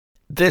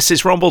This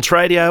is Rombalds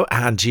Radio,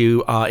 and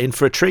you are in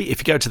for a treat if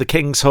you go to the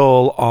King's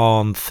Hall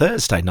on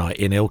Thursday night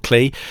in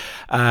Ilkley,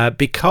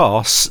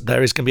 because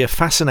there is going to be a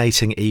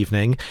fascinating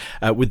evening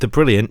with the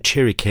brilliant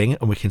Turi King,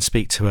 and we can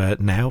speak to her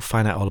now,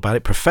 find out all about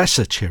it.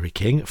 Professor Turi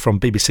King from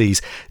BBC's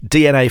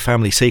DNA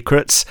Family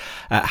Secrets.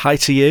 Hi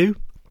to you.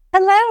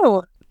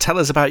 Hello. Tell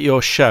us about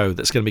your show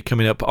that's going to be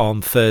coming up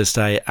on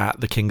Thursday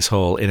at the King's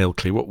Hall in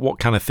Ilkley. What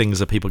kind of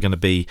things are people going to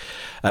be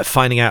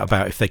finding out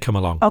about if they come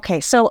along? Okay,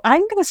 so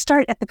I'm going to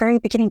start at the very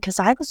beginning because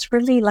I was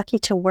really lucky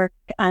to work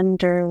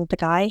under the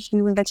guy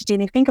who invented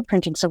DNA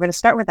fingerprinting. So we're going to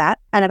start with that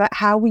and about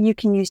how you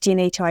can use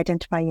DNA to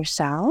identify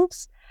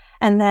yourselves,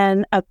 and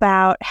then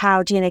about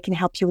how DNA can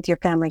help you with your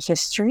family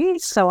history.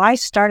 So I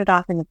started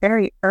off in the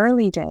very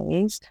early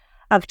days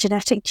of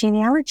genetic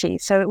genealogy.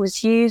 So it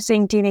was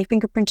using DNA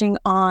fingerprinting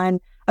on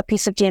a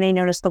piece of DNA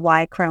known as the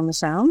Y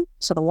chromosome.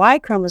 So the Y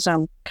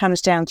chromosome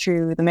comes down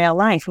through the male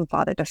line from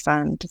father to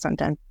son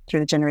down through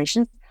the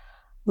generations,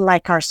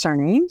 like our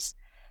surnames.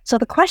 So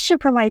the question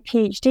for my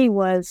PhD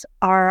was,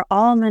 are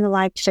all men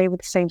alive today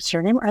with the same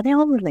surname? Are they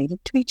all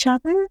related to each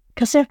other?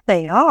 Because if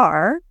they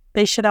are,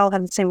 they should all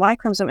have the same Y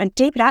chromosome. And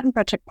David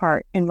Attenborough took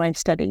part in my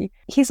study.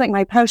 He's like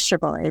my poster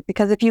boy,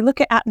 because if you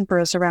look at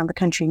Attenboroughs around the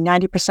country,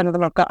 90% of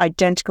them have got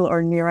identical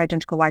or near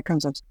identical Y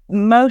chromosomes.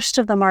 Most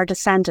of them are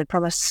descended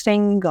from a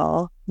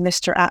single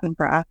Mr.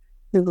 Attenborough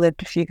who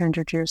lived a few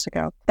hundred years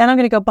ago. Then I'm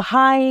going to go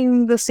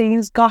behind the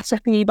scenes,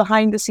 gossipy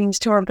behind the scenes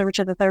tour of the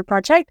Richard III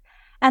Project,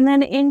 and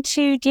then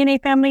into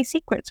DNA Family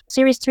Secrets.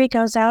 Series 3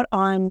 goes out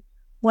on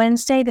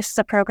Wednesday. This is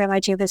a program I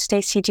do with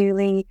Stacey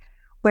Dooley,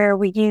 where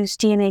we use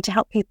DNA to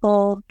help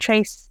people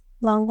trace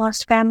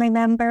long-lost family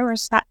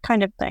members, that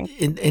kind of thing.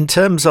 In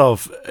terms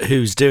of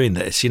who's doing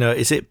this,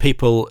 is it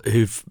people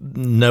who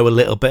know a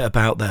little bit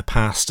about their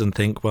past and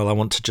think, well, I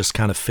want to just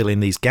kind of fill in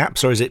these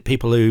gaps, or is it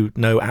people who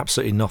know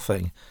absolutely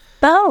nothing?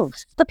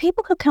 Both. The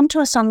people who come to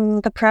us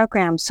on the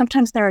program,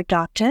 sometimes they're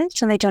adopted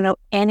and they don't know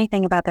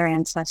anything about their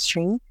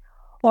ancestry,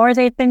 or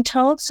they've been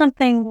told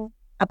something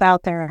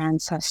about their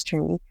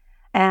ancestry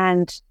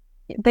and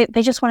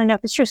they just want to know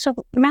if it's true. So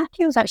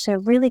Matthew is actually a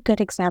really good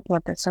example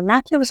of this. So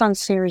Matthew was on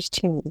series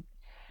 2,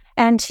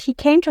 and he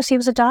came to us. He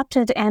was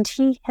adopted, and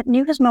he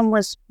knew his mom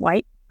was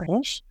white,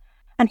 British,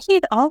 and he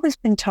had always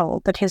been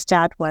told that his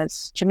dad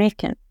was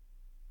Jamaican,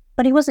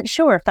 but he wasn't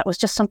sure if that was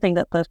just something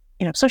that the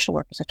social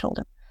workers had told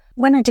him.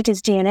 When I did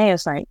his DNA, I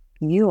was like,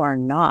 you are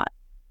not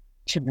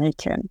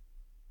Jamaican.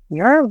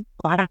 Your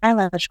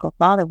biological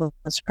father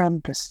was from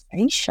the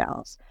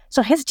Seychelles.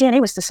 So his DNA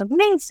was this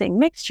amazing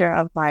mixture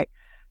of like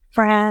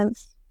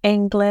France,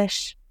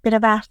 English, bit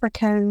of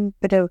African,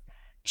 bit of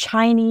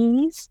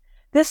Chinese,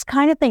 this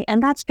kind of thing.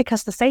 And that's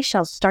because the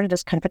Seychelles started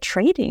as kind of a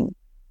trading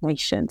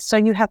nation. So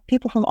you have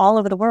people from all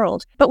over the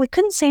world. But we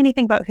couldn't say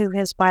anything about who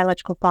his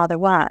biological father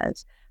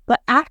was.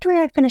 But after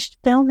I finished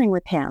filming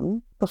with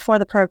him, before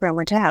the program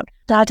went out,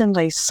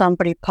 suddenly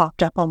somebody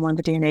popped up on one of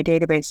the DNA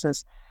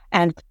databases,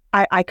 and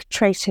I could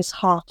trace his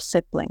half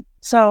sibling.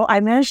 So I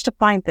managed to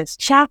find this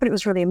chap, and it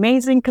was really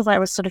amazing because I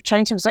was sort of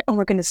chatting to him. I was like, oh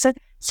my goodness,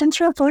 send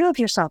through a photo of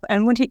yourself.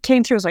 And when he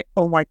came through, I was like,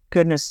 oh my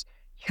goodness,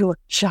 you look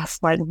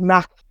just like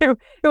Matthew.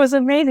 It was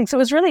amazing. So it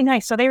was really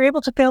nice. So they were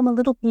able to film a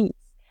little piece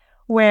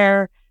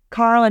where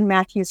Carl and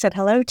Matthew said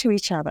hello to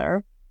each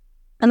other,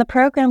 and the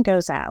program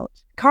goes out.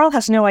 Carl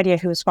has no idea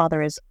who his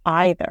father is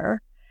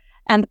either.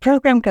 And the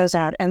program goes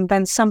out, and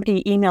then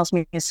somebody emails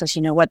me and says,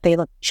 you know what, they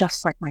look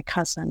just like my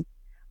cousin.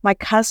 My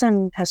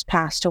cousin has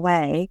passed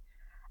away.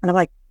 And I'm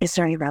like, is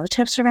there any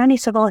relatives around? He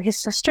said, well, his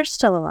sister's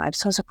still alive.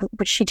 So I was like,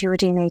 would she do a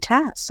DNA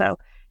test? So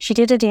she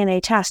did a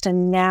DNA test,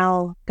 and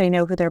now they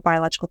know who their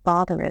biological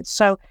father is.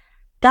 So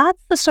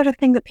that's the sort of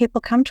thing that people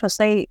come to us.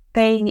 They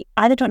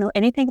either don't know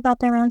anything about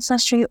their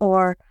ancestry,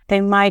 or they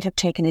might have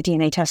taken a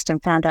DNA test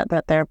and found out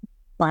that their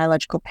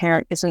biological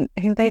parent isn't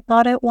who they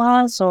thought it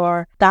was,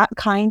 or that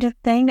kind of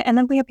thing. And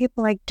then we have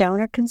people like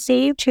donor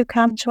conceived who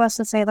come to us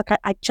and say, look,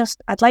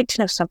 I'd like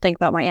to know something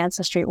about my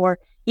ancestry, or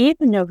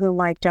even know who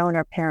my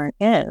donor parent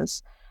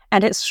is.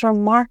 And it's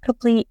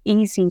remarkably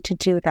easy to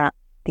do that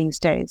these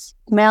days.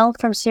 Mel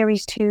from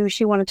series 2,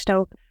 she wanted to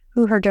know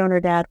who her donor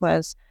dad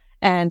was,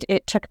 and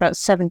it took about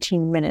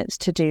 17 minutes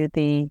to do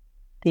the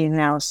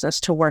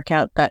analysis to work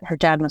out that her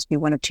dad must be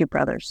one of 2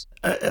 brothers.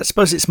 I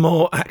suppose it's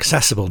more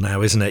accessible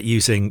now, isn't it,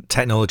 using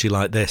technology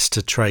like this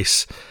to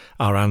trace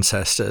our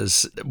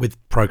ancestors with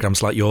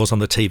programs like yours on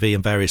the TV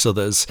and various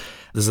others.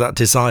 There's that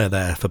desire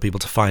there for people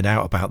to find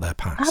out about their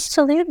past.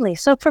 Absolutely.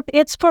 So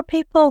it's for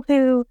people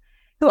who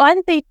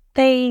either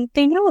they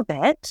know a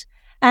bit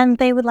and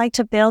they would like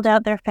to build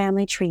out their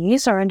family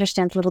trees or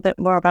understand a little bit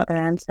more about their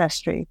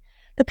ancestry.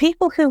 The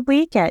people who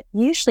we get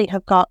usually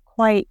have got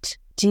quite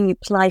deep,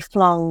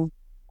 lifelong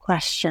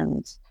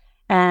questions.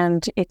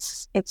 And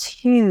it's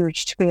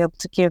huge to be able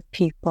to give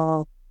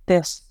people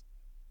this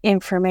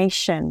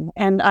information.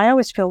 And I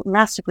always feel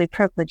massively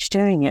privileged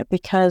doing it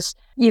because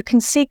you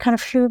can see kind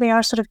of who they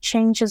are, sort of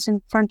changes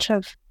in front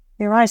of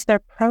your eyes. They're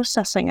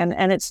processing,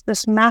 and it's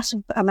this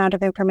massive amount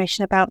of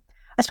information about,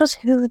 I suppose,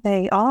 who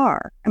they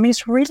are. I mean,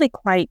 it's really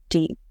quite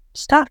deep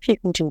stuff you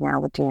can do now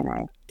with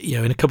DNA.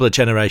 in a couple of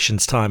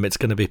generations' time, it's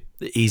going to be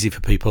easy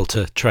for people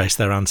to trace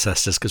their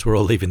ancestors because we're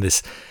all leaving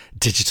this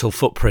digital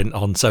footprint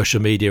on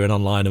social media and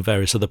online and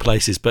various other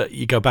places. But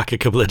you go back a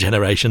couple of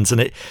generations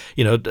and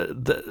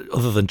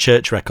other than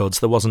church records,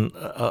 there wasn't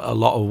a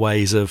lot of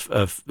ways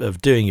of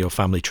doing your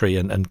family tree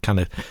and kind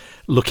of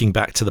looking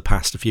back to the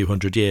past a few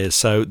hundred years.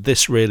 So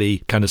this really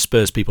kind of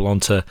spurs people on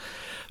to,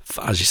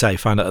 as you say,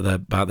 find out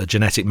about their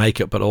genetic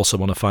makeup, but also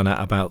want to find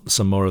out about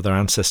some more of their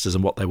ancestors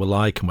and what they were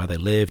like and where they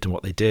lived and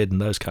what they did and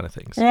those kind of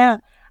things. Yeah.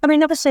 I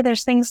mean, obviously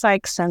there's things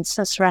like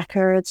census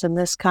records and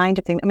this kind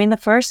of thing. I mean, the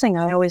first thing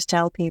I always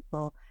tell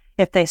people,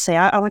 if they say,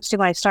 I want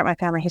to start my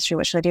family history,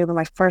 what should I do? But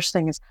my first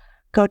thing is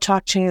go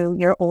talk to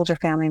your older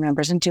family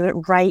members and do it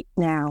right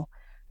now.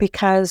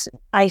 Because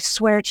I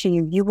swear to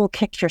you, you will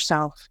kick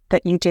yourself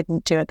that you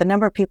didn't do it. The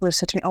number of people who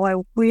said to me, oh, I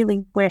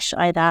really wish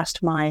I'd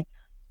asked my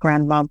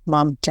grandmom,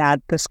 mom,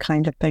 dad, this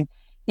kind of thing,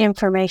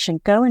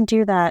 information. Go and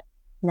do that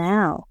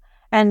now.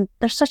 And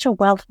there's such a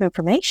wealth of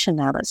information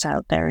now that's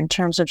out there in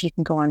terms of, you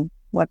can go on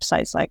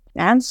websites like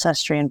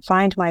Ancestry and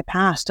Find My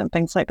Past and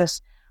things like this,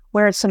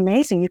 where it's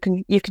amazing. You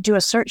can do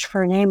a search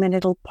for a name and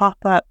it'll pop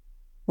up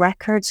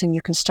records and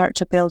you can start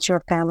to build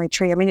your family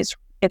tree. I mean,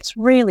 it's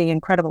really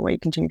incredible what you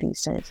can do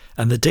these days.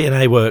 And the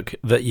DNA work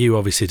that you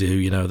obviously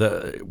do,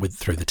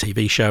 through the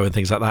TV show and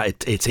things like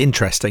that, it's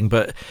interesting,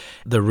 but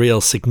the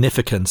real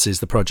significance is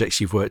the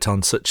projects you've worked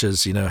on, such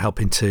as,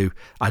 helping to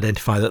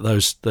identify that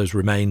those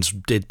remains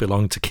did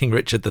belong to King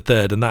Richard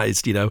III. And that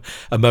is,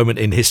 a moment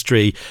in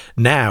history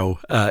now,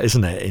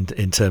 isn't it,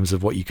 in terms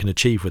of what you can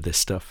achieve with this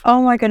stuff?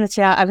 Oh my goodness,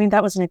 yeah. I mean,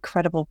 that was an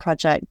incredible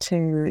project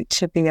to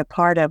be a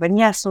part of. And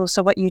yes,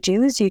 so what you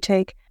do is you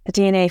take the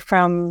DNA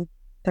from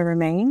the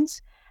remains.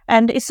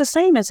 And it's the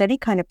same as any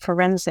kind of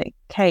forensic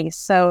case.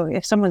 So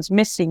if someone's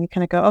missing, you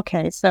kind of go,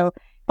 okay, so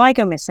if I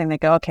go missing, they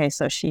go, okay,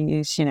 so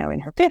she's, in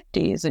her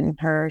 50s and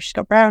she's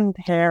got brown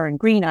hair and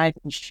green eyes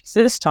and she's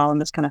this tall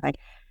and this kind of thing.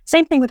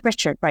 Same thing with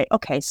Richard, right?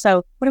 Okay,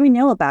 so what do we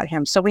know about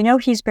him? So we know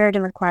he's buried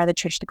in the choir of the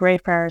Church of the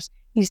Greyfriars.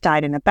 He's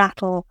died in a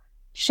battle.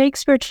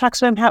 Shakespeare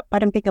talks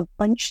about him being a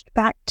bunched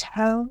back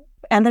toe.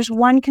 And there's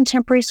one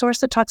contemporary source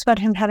that talks about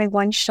him having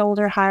one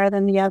shoulder higher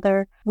than the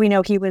other. We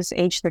know he was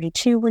age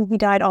 32 when he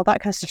died, all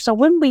that kind of stuff. So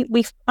when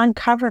we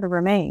uncover the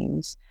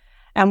remains,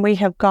 and we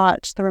have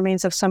got the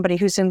remains of somebody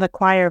who's in the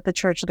choir of the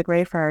Church of the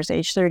Greyfriars,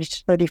 age 30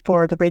 to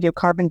 34, the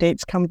radiocarbon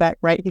dates come back,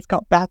 right? He's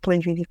got back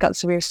injury, he's got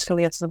severe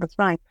scoliosis of the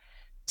spine.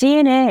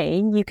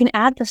 DNA, you can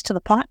add this to the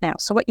pot now.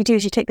 So what you do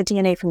is you take the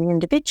DNA from the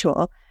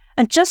individual,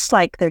 and just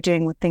like they're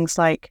doing with things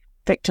like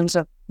victims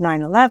of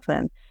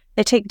 9/11,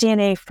 they take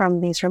DNA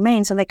from these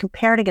remains and they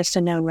compare it against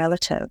a known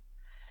relative.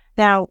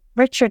 Now,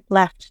 Richard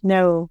left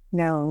no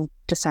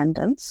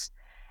descendants.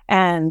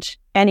 And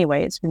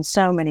anyway, it's been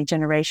so many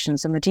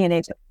generations, and the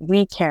DNA that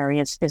we carry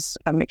is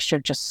a mixture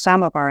of just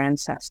some of our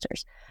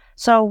ancestors.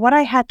 So what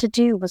I had to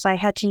do was I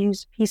had to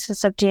use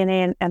pieces of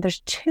DNA, and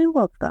there's 2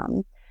 of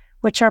them,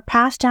 which are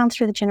passed down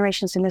through the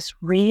generations in this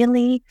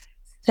really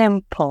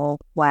simple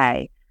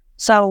way.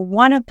 So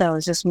one of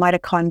those is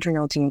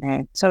mitochondrial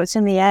DNA. So it's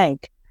in the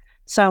egg.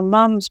 So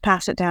mums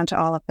pass it down to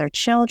all of their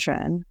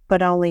children,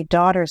 but only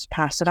daughters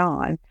pass it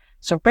on.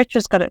 So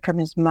Richard's got it from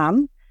his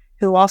mum,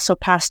 who also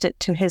passed it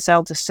to his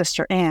eldest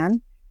sister,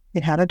 Anne.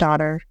 He had a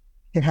daughter,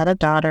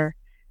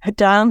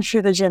 down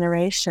through the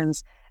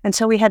generations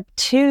until we had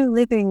 2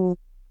 living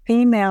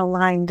female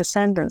line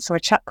descendants. So a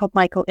chap called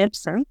Michael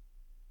Ibsen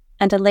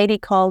and a lady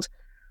called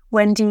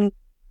Wendy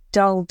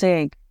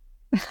Duldig.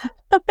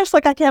 I was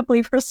like, I can't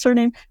believe her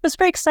surname. It was a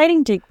very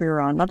exciting dig we were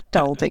on, not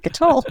Duldig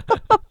at all.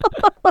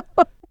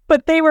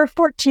 But they were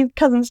 14th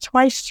cousins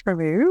twice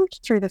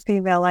removed through the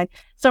female line.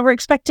 So we're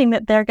expecting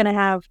that they're going to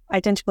have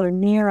identical or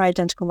near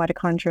identical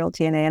mitochondrial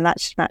DNA, and that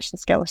should match the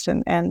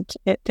skeleton. And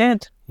it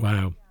did.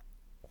 Wow.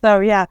 So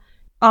yeah.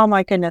 Oh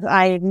my goodness.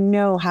 I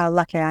know how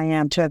lucky I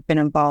am to have been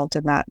involved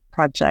in that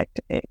project.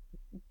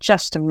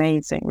 Just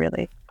amazing,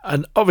 really.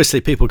 And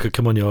obviously people could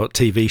come on your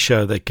TV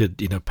show, they could,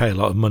 pay a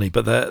lot of money,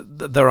 but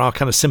there are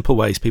kind of simple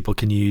ways people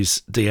can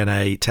use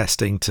DNA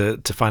testing to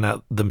find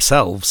out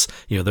themselves.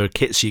 There are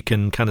kits you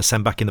can kind of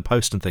send back in the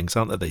post and things,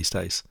 aren't there, these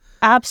days?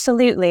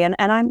 Absolutely. And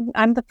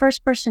I'm the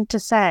first person to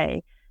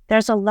say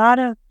there's a lot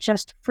of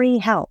just free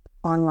help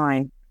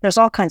online. There's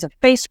all kinds of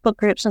Facebook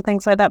groups and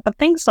things like that, but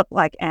things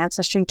like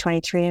Ancestry,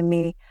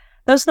 23andMe,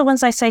 those are the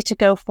ones I say to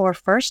go for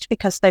first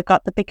because they've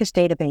got the biggest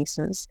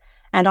databases,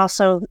 and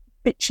also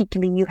bit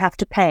cheekily, you have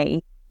to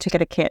pay to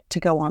get a kit to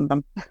go on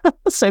them.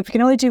 So if you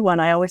can only do one,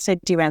 I always say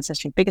do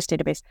Ancestry, biggest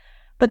database.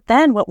 But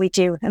then what we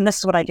do, and this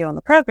is what I do on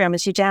the program,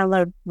 is you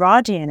download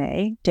raw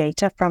DNA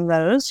data from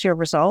those, your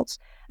results,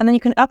 and then you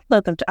can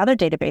upload them to other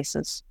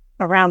databases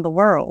around the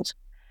world.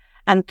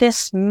 And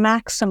this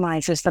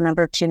maximizes the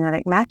number of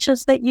genetic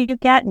matches that you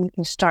get, and you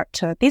can start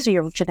to, these are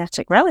your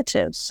genetic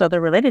relatives, so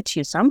they're related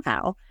to you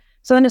somehow.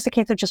 So then it's a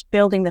case of just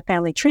building the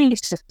family trees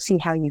to see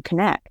how you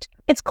connect.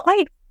 It's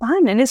quite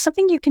fun, and it's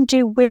something you can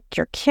do with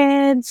your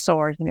kids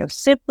or,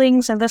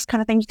 siblings and this kind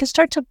of thing. You can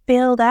start to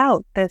build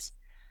out this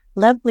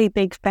lovely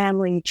big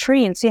family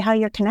tree and see how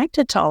you're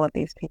connected to all of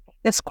these people.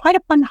 it's quite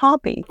a fun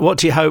hobby. What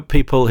do you hope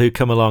people who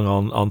come along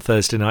on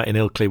Thursday night in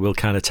Ilkley will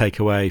kind of take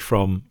away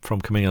from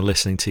coming and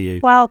listening to you?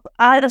 Well,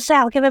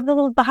 I'll give a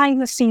little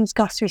behind-the-scenes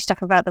glossary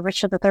stuff about the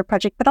Richard III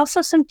Project, but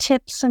also some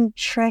tips and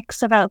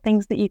tricks about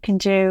things that you can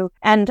do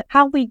and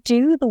how we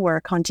do the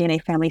work on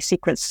DNA family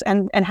secrets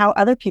and how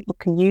other people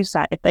can use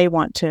that if they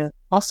want to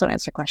also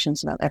answer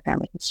questions about their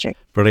family history.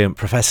 Brilliant.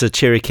 Professor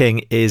Turi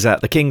King is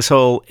at the King's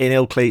Hall in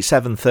Ilkley,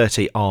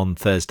 7:30 on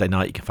Thursday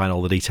night. You can find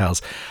all the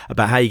details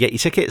about how you get your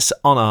tickets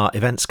on our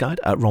events guide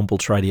at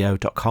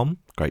rombaldsradio.com.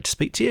 Great to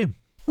speak to you.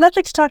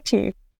 Lovely to talk to you.